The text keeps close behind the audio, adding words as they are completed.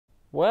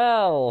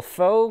Well,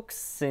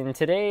 folks, in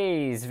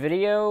today's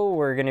video,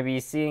 we're going to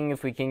be seeing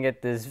if we can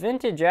get this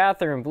vintage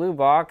Athearn blue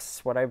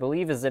box, what I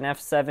believe is an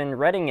F7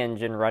 Reading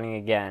engine, running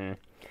again.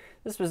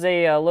 This was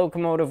a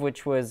locomotive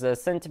which was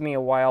sent to me a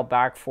while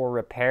back for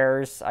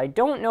repairs. I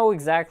don't know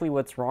exactly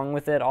what's wrong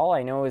with it. All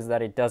I know is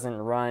that it doesn't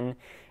run.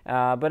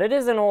 But it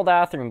is an old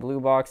Athearn blue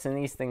box, and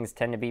these things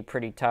tend to be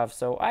pretty tough,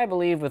 so I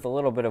believe with a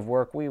little bit of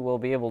work we will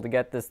be able to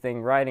get this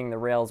thing riding the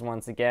rails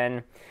once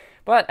again.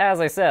 But as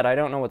I said, I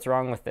don't know what's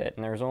wrong with it,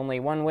 and there's only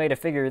one way to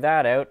figure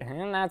that out,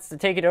 and that's to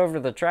take it over to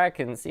the track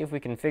and see if we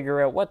can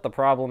figure out what the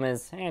problem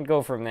is and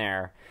go from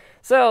there.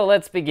 So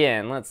let's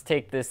begin. Let's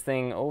take this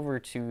thing over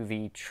to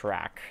the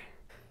track.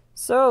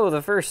 So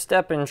the first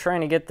step in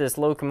trying to get this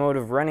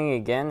locomotive running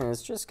again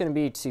is just going to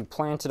be to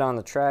plant it on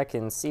the track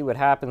and see what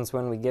happens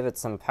when we give it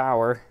some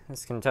power.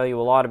 This can tell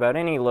you a lot about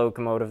any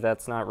locomotive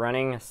that's not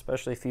running,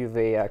 especially if you have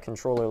a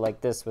controller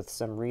like this with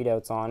some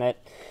readouts on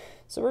it.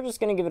 So we're just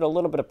going to give it a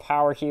little bit of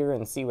power here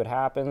and see what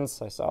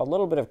happens. I saw a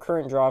little bit of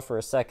current draw for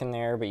a second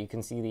there, but you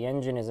can see the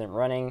engine isn't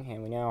running,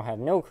 and we now have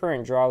no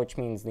current draw, which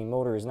means the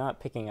motor is not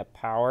picking up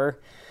power.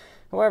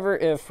 However,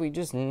 if we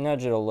just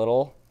nudge it a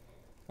little,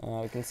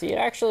 we can see it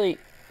actually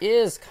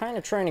is kind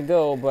of trying to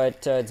go,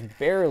 but it's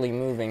barely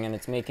moving, and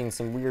it's making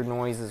some weird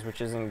noises,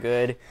 which isn't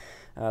good.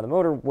 The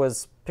motor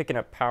was picking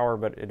up power,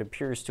 but it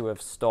appears to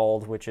have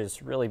stalled, which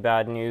is really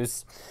bad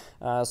news.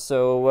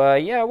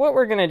 Yeah, what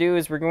we're going to do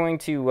is we're going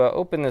to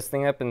open this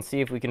thing up and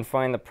see if we can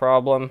find the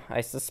problem.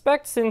 I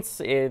suspect since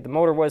the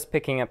motor was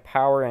picking up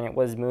power and it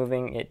was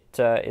moving, it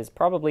is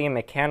probably a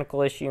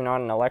mechanical issue,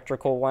 not an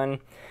electrical one.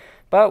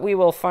 But we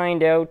will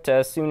find out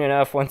soon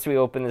enough once we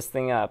open this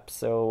thing up.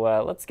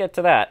 So let's get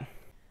to that.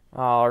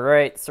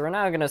 Alright, so we're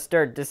now going to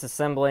start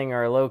disassembling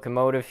our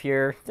locomotive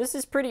here. This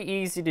is pretty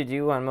easy to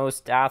do on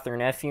most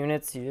Athearn F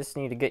units. You just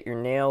need to get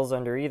your nails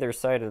under either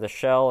side of the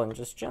shell and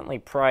just gently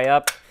pry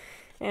up,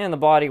 and the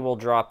body will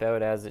drop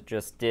out as it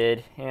just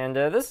did. And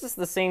this is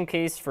the same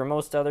case for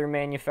most other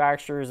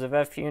manufacturers of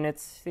F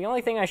units. The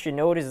only thing I should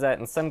note is that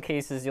in some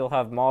cases you'll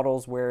have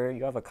models where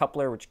you have a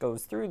coupler which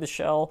goes through the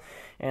shell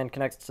and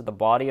connects to the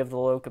body of the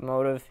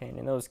locomotive, and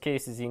in those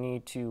cases you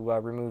need to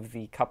remove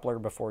the coupler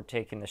before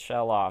taking the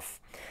shell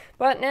off.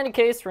 But in any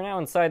case, we're now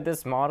inside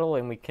this model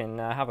and we can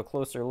have a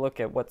closer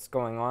look at what's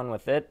going on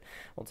with it.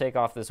 We'll take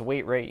off this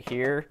weight right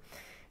here.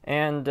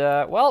 And,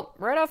 well,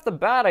 right off the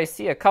bat, I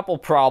see a couple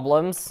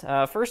problems.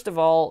 First of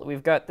all,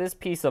 we've got this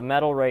piece of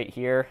metal right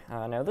here.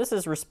 Now, this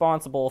is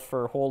responsible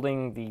for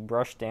holding the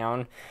brush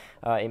down.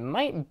 It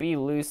might be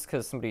loose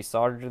because somebody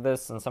soldered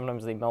this, and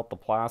sometimes they melt the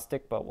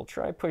plastic, but we'll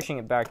try pushing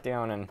it back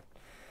down and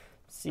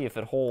see if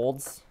it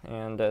holds.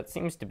 And it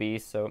seems to be,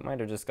 so it might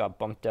have just got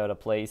bumped out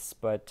of place.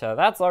 But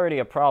that's already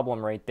a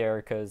problem right there,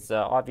 because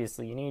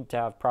obviously you need to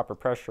have proper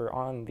pressure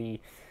on the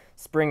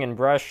spring and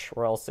brush,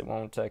 or else it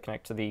won't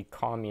connect to the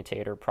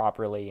commutator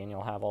properly, and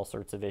you'll have all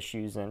sorts of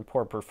issues and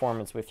poor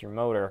performance with your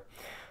motor.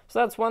 So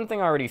that's one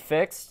thing already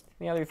fixed.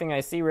 The other thing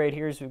I see right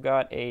here is we've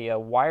got a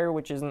wire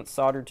which isn't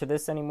soldered to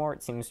this anymore.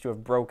 It seems to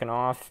have broken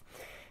off.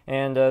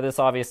 And this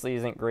obviously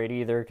isn't great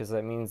either, because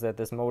that means that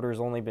this motor's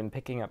only been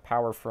picking up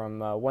power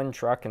from one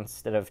truck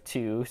instead of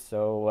two.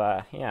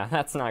 So yeah,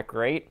 that's not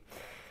great.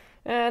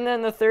 And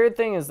then the third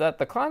thing is that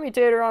the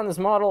commutator on this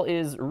model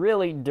is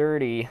really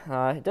dirty.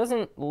 It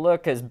doesn't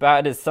look as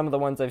bad as some of the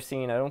ones I've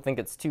seen. I don't think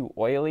it's too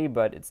oily,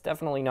 but it's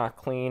definitely not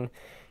clean.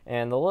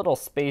 And the little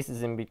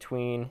spaces in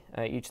between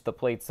each of the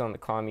plates on the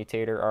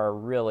commutator are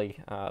really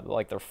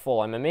like they're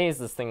full. I'm amazed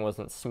this thing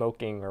wasn't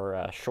smoking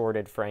or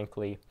shorted,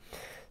 frankly.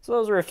 So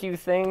those are a few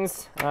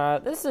things.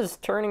 This is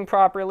turning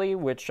properly,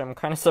 which I'm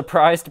kind of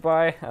surprised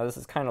by. This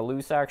is kind of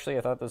loose, actually.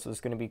 I thought this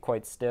was going to be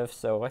quite stiff,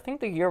 so I think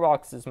the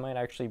gearboxes might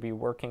actually be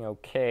working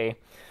okay.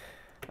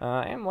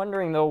 I am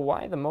wondering, though,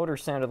 why the motor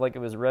sounded like it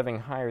was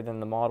revving higher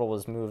than the model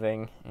was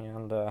moving,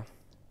 and the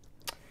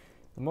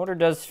motor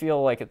does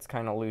feel like it's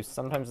kind of loose.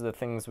 Sometimes the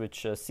things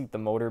which seat the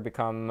motor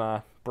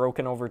become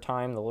broken over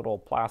time, the little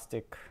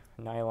plastic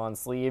nylon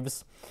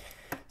sleeves.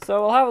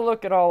 So we'll have a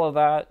look at all of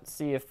that,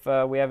 see if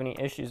we have any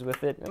issues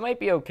with it. It might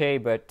be okay,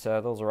 but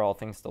those are all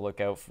things to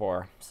look out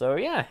for. So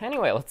yeah,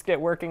 anyway, let's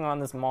get working on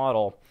this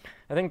model.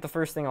 I think the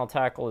first thing I'll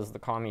tackle is the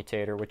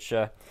commutator, which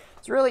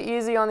is really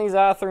easy on these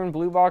Athearn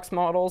blue box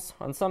models.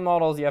 On some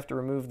models you have to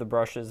remove the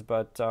brushes,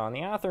 but on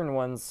the Athearn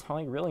ones,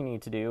 all you really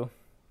need to do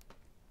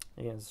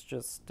is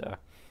just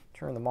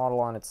turn the model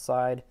on its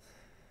side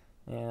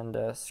and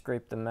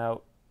scrape them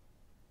out.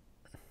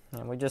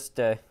 And we just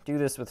do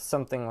this with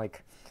something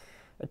like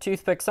a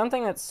toothpick,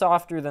 something that's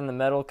softer than the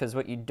metal, because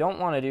what you don't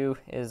want to do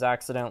is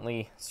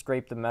accidentally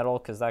scrape the metal,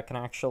 because that can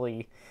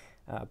actually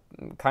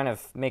kind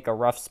of make a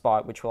rough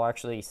spot, which will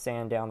actually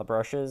sand down the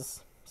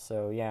brushes.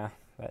 So yeah,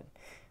 but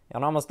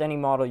on almost any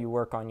model you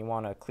work on, you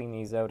want to clean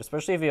these out,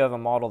 especially if you have a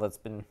model that's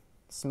been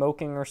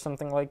smoking or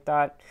something like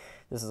that.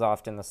 This is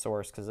often the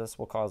source, because this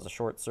will cause a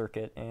short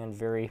circuit and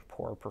very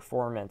poor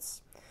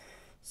performance.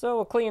 So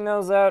we'll clean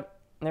those out.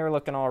 They're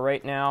looking all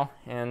right now,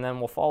 and then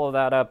we'll follow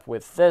that up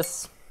with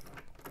this.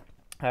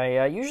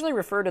 I usually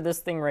refer to this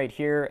thing right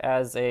here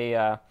as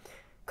a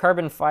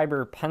carbon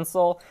fiber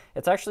pencil.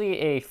 It's actually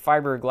a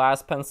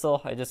fiberglass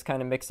pencil. I just kind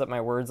of mix up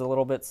my words a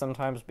little bit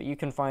sometimes, but you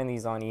can find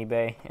these on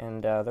eBay,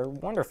 and they're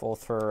wonderful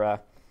for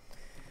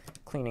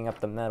cleaning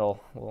up the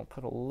metal. We'll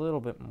put a little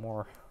bit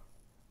more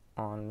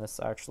on this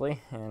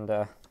actually, and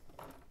I'll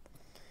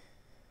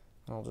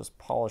just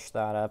polish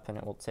that up, and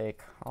it will take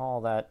all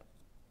that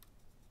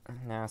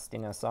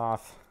nastiness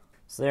off.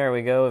 So there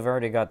we go. We've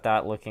already got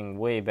that looking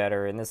way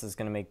better, and this is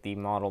going to make the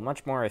model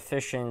much more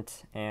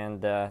efficient,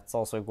 and it's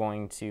also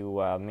going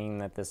to mean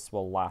that this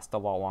will last a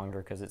lot longer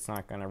because it's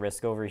not going to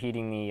risk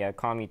overheating the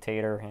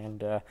commutator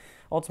and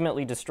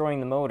ultimately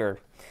destroying the motor.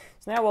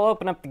 So now we'll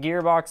open up the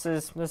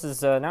gearboxes. This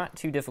is not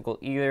too difficult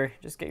either.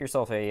 Just get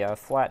yourself a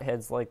flat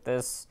heads like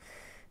this,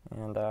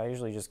 and I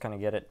usually just kind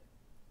of get it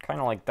kind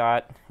of like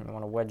that, and you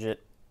want to wedge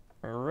it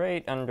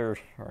right under,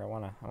 or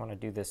I want to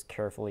do this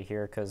carefully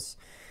here because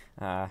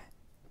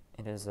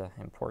it is an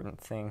important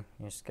thing.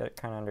 You just get it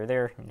kind of under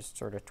there, and just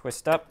sort of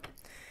twist up,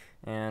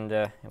 and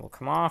it will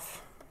come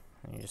off,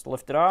 and you just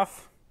lift it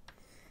off,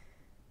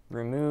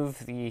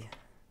 remove the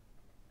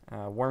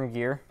worm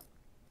gear,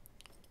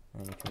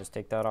 and you can just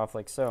take that off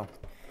like so.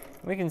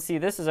 We can see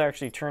this is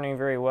actually turning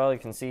very well. You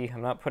can see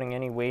I'm not putting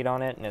any weight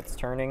on it, and it's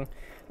turning.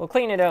 We'll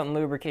clean it out and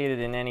lubricate it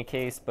in any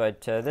case,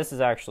 but this is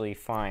actually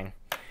fine.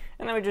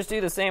 And then we just do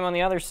the same on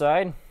the other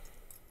side.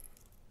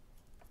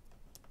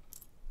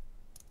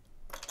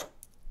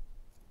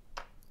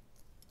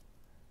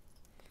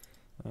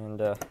 And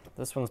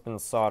this one's been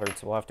soldered,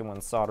 so we'll have to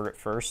unsolder it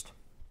first.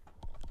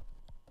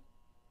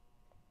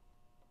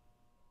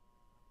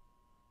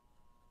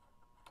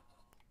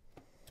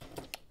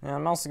 And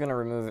I'm also going to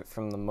remove it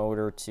from the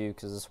motor too,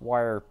 because this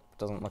wire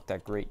doesn't look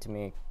that great to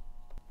me.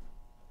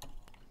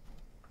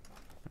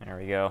 There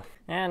we go.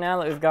 And now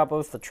that we've got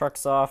both the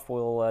trucks off,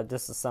 we'll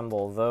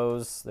disassemble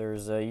those.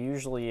 There's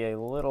usually a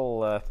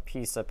little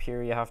piece up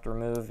here you have to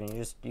remove, and you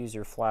just use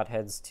your flat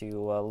heads to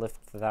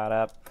lift that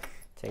up.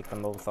 Take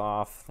them both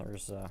off.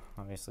 There's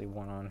obviously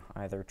one on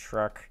either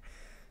truck.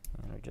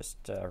 And we just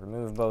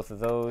remove both of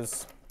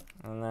those.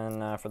 And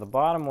then for the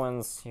bottom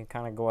ones, you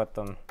kind of go at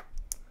them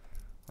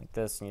like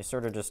this, and you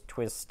sort of just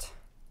twist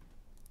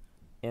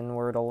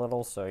inward a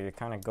little, so you're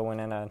kind of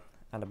going in at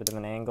a bit of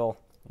an angle.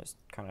 Just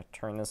kind of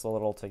turn this a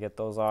little to get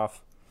those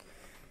off.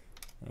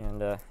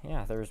 And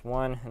yeah, there's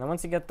one. And then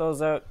once you get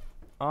those out,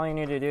 all you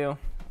need to do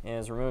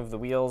is remove the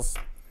wheels,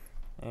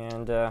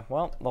 and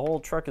well, the whole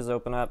truck is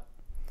open up.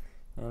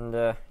 And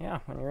yeah,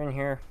 when you're in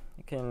here,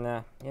 you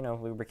can you know,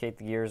 lubricate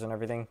the gears and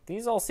everything.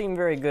 These all seem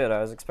very good. I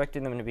was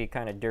expecting them to be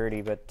kind of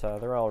dirty, but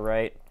they're all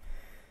right.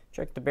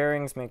 Check the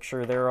bearings, make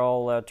sure they're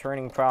all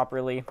turning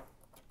properly,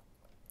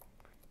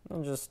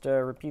 and just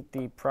repeat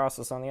the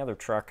process on the other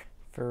truck.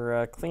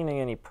 For cleaning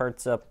any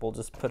parts up, we'll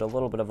just put a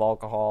little bit of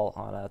alcohol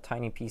on a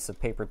tiny piece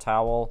of paper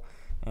towel,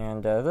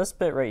 and this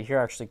bit right here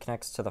actually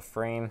connects to the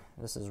frame.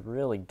 This is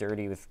really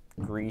dirty with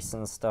grease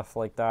and stuff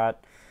like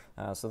that,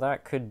 so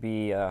that could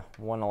be an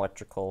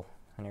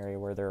area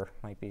where there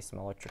might be some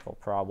electrical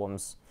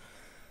problems.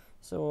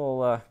 So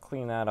we'll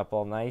clean that up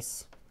all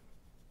nice.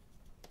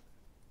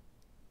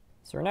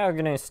 So we're now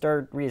going to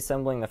start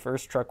reassembling the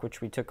first truck,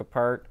 which we took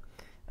apart.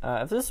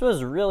 If this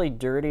was really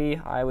dirty,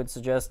 I would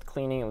suggest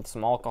cleaning it with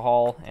some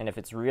alcohol, and if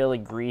it's really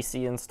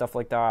greasy and stuff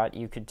like that,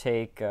 you could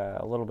take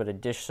a little bit of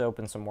dish soap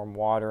and some warm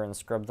water and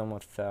scrub them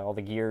with all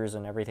the gears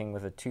and everything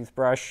with a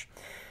toothbrush.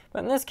 But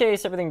in this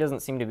case, everything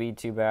doesn't seem to be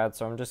too bad,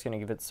 so I'm just going to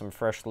give it some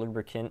fresh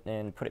lubricant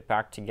and put it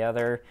back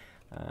together.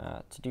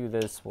 To do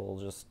this, we'll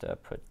just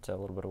put a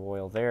little bit of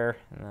oil there,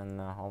 and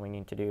then all we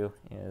need to do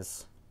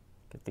is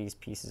get these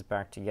pieces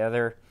back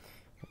together.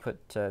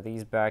 Put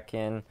these back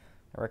in.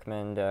 I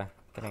recommend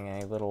getting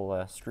a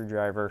little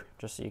screwdriver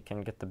just so you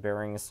can get the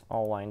bearings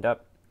all lined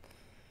up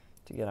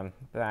to get them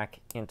back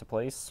into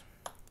place.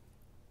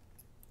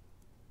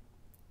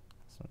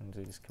 Sometimes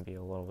these can be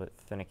a little bit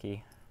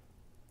finicky.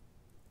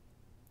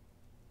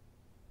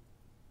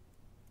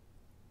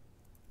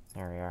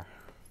 There we are.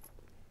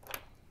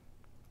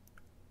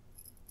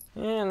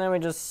 And then we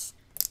just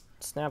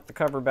snap the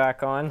cover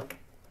back on,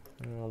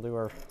 and we'll do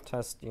our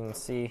test. You can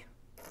see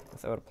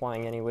without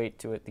applying any weight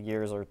to it, the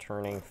gears are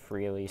turning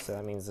freely, so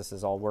that means this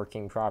is all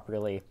working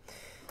properly.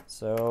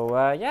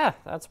 So yeah,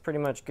 that's pretty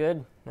much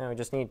good. Now we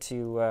just need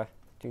to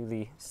do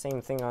the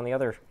same thing on the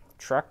other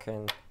truck,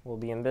 and we'll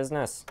be in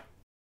business.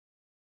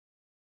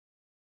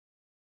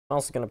 I'm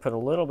also going to put a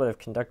little bit of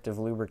conductive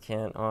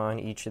lubricant on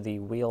each of the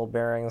wheel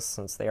bearings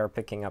since they are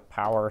picking up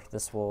power.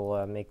 This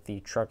will make the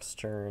trucks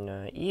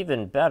turn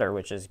even better,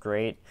 which is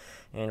great,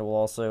 and will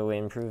also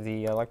improve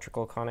the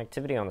electrical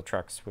connectivity on the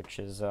trucks, which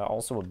is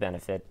also a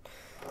benefit.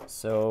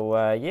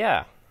 So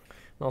yeah.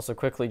 I'm also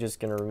quickly just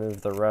going to remove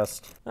the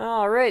rest.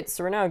 Alright,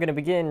 so we're now going to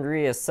begin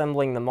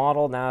reassembling the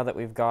model now that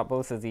we've got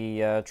both of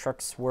the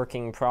trucks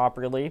working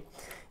properly.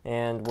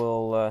 And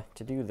we'll,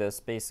 to do this,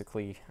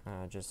 basically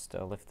just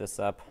lift this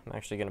up. I'm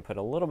actually going to put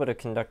a little bit of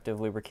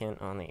conductive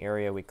lubricant on the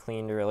area we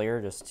cleaned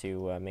earlier just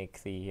to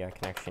make the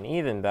connection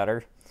even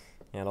better,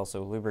 and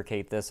also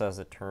lubricate this as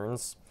it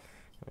turns.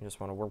 We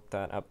just want to work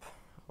that up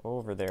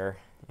over there,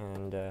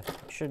 and you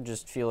should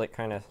just feel it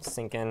kind of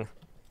sink in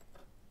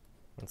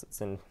once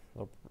it's in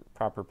the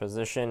proper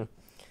position.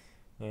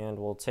 And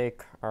we'll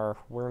take our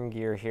worm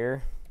gear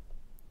here,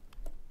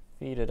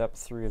 feed it up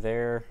through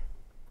there.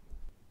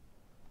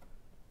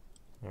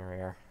 There we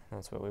are,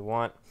 that's what we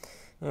want.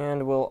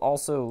 And we'll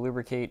also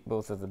lubricate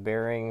both of the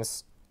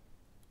bearings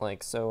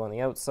like so on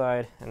the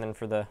outside, and then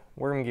for the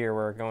worm gear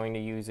we're going to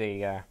use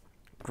a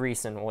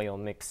grease and oil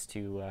mix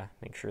to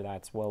make sure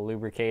that's well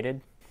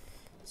lubricated.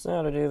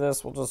 So to do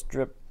this, we'll just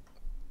drip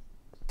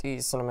a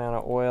decent amount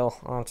of oil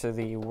onto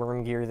the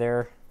worm gear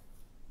there,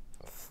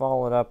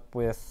 follow it up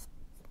with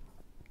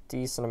a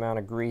decent amount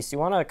of grease. You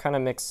want to kind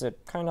of mix it,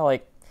 kind of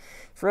like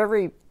for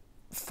every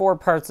 4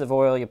 parts of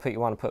oil you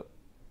want to put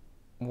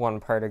 1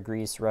 part of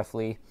grease,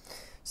 roughly,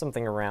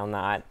 something around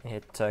that.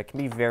 It can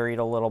be varied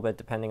a little bit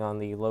depending on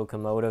the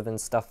locomotive and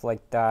stuff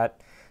like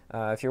that.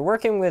 If you're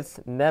working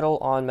with metal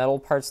on metal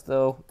parts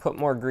though, put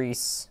more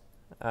grease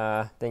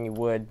than you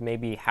would,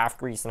 maybe half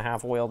grease and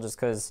half oil, just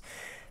because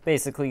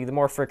basically the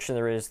more friction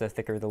there is, the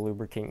thicker the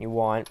lubricant you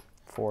want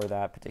for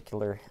that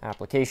particular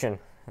application.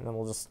 And then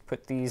we'll just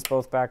put these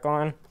both back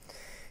on.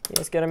 You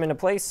just get them into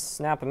place,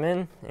 snap them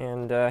in,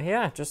 and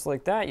yeah, just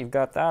like that, you've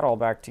got that all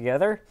back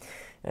together.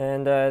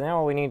 And now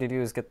all we need to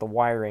do is get the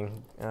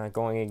wiring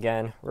going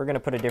again. We're going to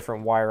put a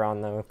different wire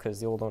on though, because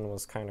the old one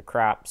was kind of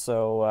crap.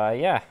 So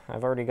yeah,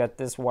 I've already got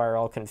this wire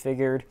all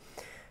configured.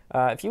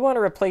 If you want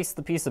to replace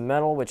the piece of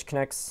metal which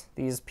connects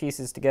these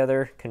pieces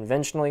together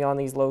conventionally on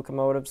these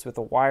locomotives with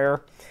a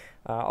wire,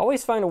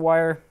 always find a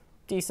wire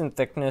decent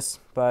thickness,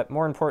 but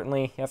more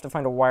importantly, you have to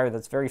find a wire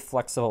that's very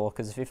flexible,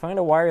 because if you find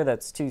a wire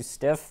that's too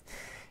stiff,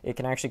 it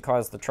can actually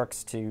cause the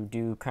trucks to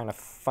do kind of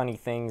funny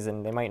things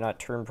and they might not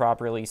turn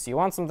properly. So you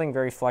want something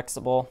very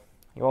flexible.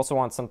 You also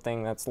want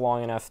something that's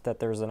long enough that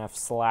there's enough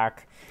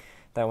slack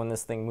that when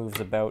this thing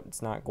moves about,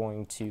 it's not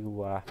going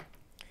to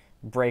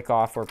break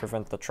off or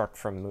prevent the truck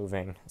from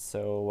moving.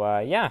 So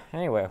yeah,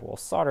 anyway, we'll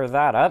solder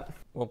that up.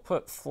 We'll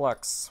put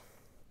flux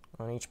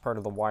on each part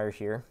of the wire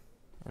here,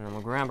 and then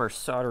we'll grab our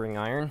soldering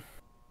iron.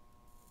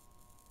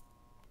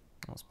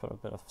 Let's put a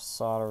bit of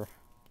solder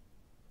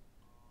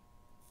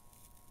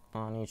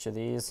on each of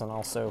these, and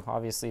also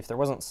obviously if there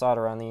wasn't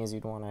solder on these,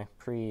 you'd want to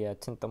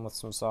pre-tint them with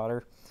some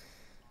solder.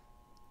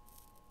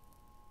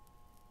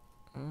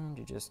 And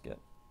you just get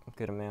a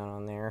good amount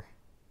on there.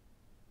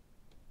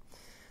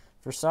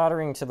 For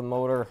soldering to the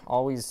motor,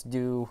 always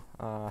do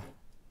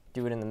it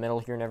in the middle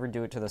here. Never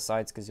do it to the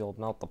sides because you'll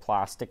melt the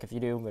plastic if you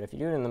do, but if you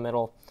do it in the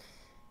middle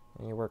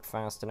and you work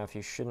fast enough,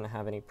 you shouldn't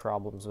have any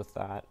problems with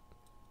that.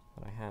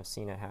 But I have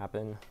seen it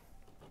happen.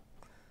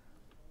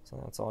 So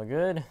that's all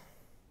good.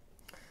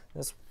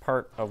 This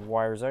part of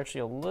wire is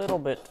actually a little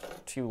bit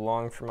too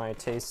long for my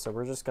taste, so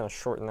we're just going to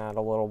shorten that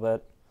a little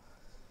bit.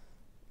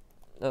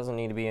 Doesn't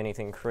need to be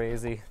anything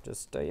crazy.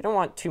 Just you don't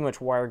want too much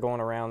wire going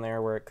around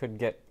there where it could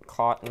get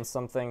caught in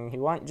something.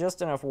 You want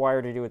just enough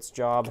wire to do its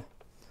job,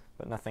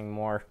 but nothing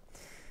more.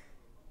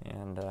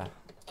 And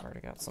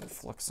already got some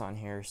flux on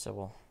here, so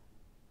we'll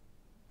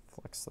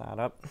flex that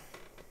up.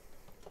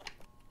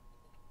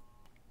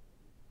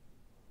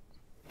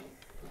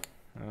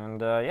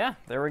 And yeah,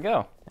 there we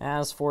go.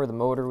 As for the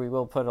motor, we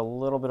will put a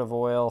little bit of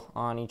oil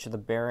on each of the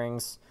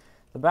bearings.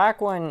 The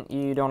back one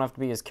you don't have to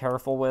be as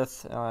careful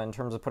with in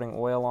terms of putting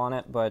oil on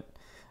it, but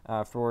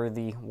for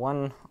the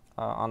one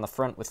on the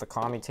front with the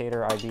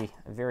commutator, I'd be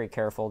very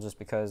careful, just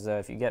because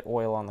if you get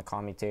oil on the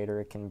commutator,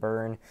 it can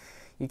burn.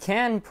 You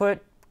can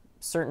put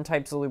certain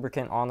types of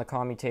lubricant on the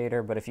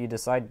commutator, but if you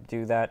decide to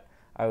do that,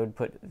 I would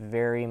put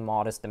very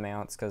modest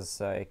amounts,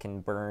 because it can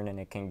burn and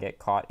it can get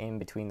caught in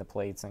between the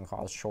plates and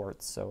cause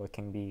shorts, so it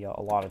can be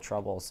a lot of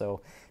trouble.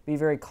 So be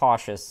very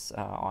cautious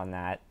on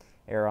that.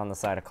 Err on the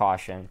side of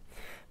caution.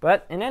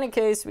 But in any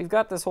case, we've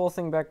got this whole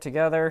thing back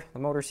together. The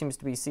motor seems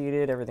to be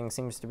seated. Everything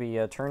seems to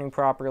be turning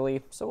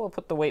properly. So we'll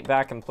put the weight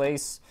back in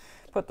place,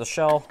 put the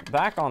shell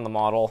back on the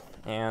model,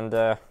 and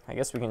I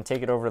guess we can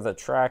take it over to the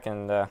track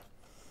and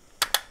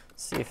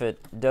see if it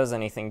does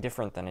anything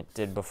different than it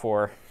did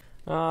before.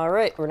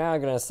 Alright, we're now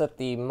going to set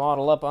the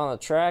model up on the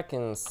track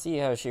and see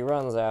how she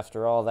runs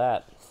after all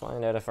that.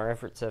 Find out if our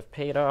efforts have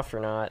paid off or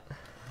not.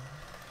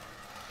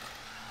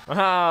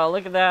 Wow,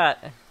 look at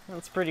that.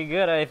 That's pretty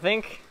good, I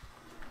think.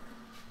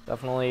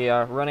 Definitely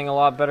running a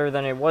lot better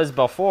than it was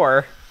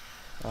before.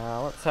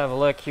 Let's have a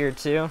look here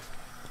too.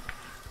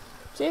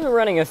 It's even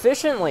running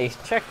efficiently.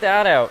 Check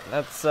that out.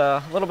 That's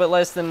a little bit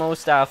less than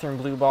most Athearn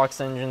blue box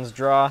engines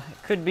draw.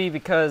 It could be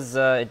because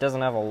it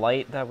doesn't have a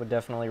light. That would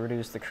definitely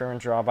reduce the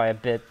current draw by a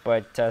bit,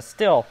 but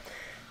still,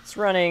 it's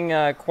running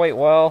quite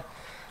well.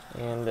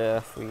 And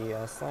if we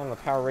slam the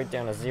power right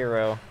down to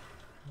 0,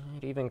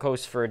 it even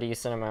coasts for a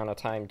decent amount of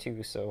time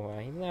too, so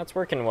even that's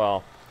working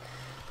well.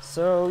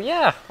 So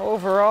yeah,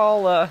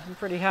 overall, I'm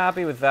pretty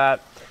happy with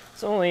that.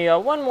 There's only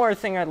one more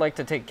thing I'd like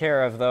to take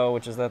care of though,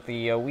 which is that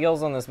the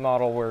wheels on this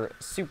model were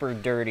super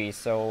dirty,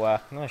 so I'm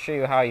going to show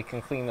you how you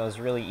can clean those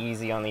really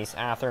easy on these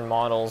Athearn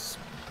models.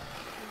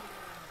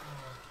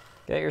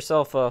 Get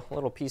yourself a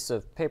little piece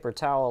of paper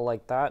towel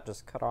like that,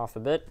 just cut off a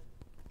bit.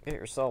 get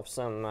yourself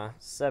some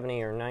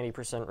 70 or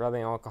 90%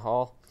 rubbing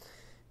alcohol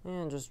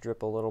and just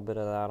drip a little bit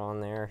of that on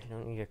there. You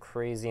don't need a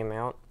crazy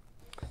amount.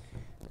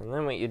 And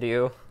then what you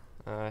do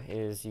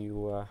is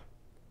you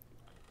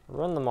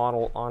run the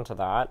model onto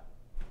that,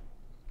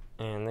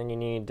 and then you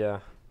need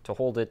to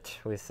hold it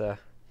with, yeah,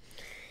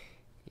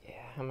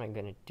 how am I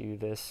going to do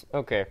this?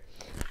 Okay,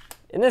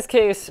 in this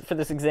case, for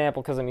this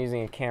example, because I'm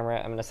using a camera,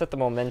 I'm going to set the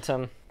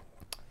momentum,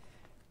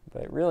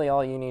 but really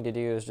all you need to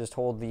do is just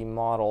hold the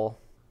model,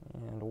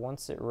 and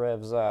once it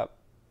revs up,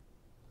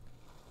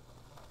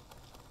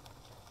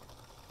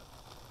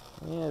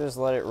 yeah, just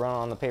let it run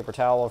on the paper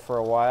towel for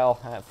a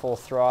while at full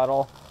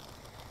throttle.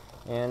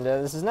 And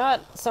this is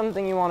not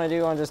something you want to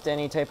do on just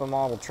any type of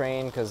model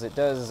train, because it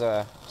does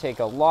take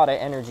a lot of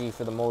energy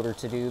for the motor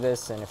to do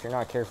this, and if you're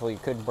not careful you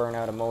could burn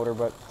out a motor,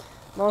 but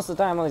most of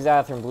the time on these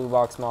Athearn Blue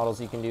Box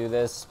models you can do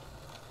this.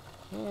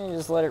 And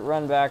just let it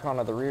run back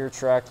onto the rear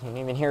truck. You can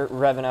even hear it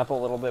revving up a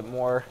little bit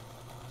more.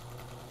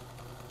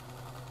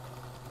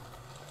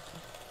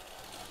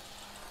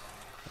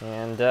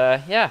 And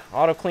yeah,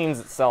 auto cleans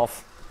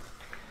itself.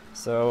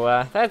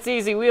 So that's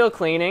easy wheel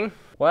cleaning.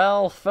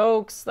 Well,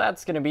 folks,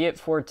 that's going to be it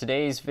for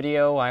today's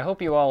video. I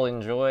hope you all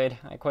enjoyed.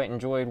 I quite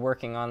enjoyed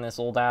working on this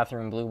old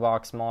Athearn Blue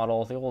Box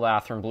model. The old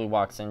Athearn Blue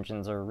Box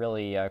engines are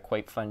really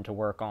quite fun to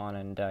work on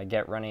and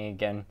get running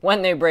again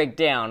when they break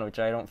down, which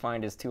I don't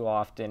find is too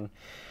often.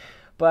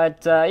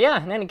 But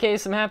yeah, in any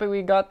case, I'm happy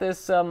we got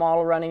this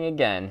model running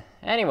again.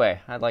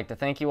 Anyway, I'd like to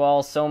thank you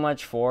all so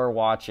much for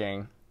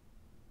watching.